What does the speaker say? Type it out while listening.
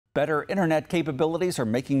Better internet capabilities are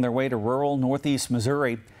making their way to rural northeast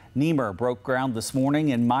Missouri. NEMR broke ground this morning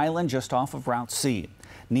in Milan, just off of Route C.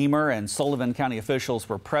 NEMR and Sullivan County officials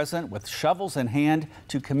were present with shovels in hand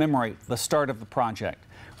to commemorate the start of the project.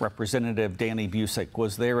 Representative Danny Busick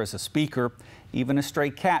was there as a speaker. Even a stray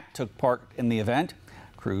cat took part in the event.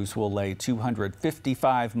 Crews will lay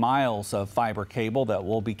 255 miles of fiber cable that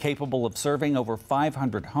will be capable of serving over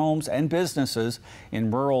 500 homes and businesses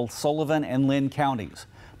in rural Sullivan and Linn counties.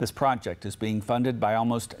 This project is being funded by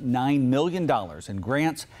almost $9 million in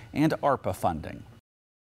grants and ARPA funding.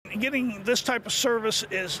 Getting this type of service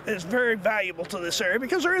is very valuable to this area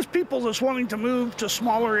because there is people that's wanting to move to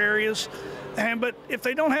smaller areas, but if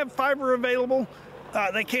they don't have fiber available,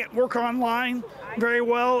 they can't work online very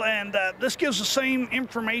well, and this gives the same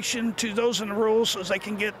information to those in the rural as they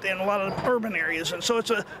can get in a lot of urban areas, and so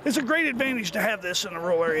it's a great advantage to have this in the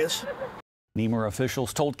rural areas. NEMR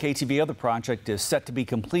officials told KTVO the project is set to be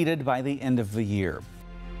completed by the end of the year.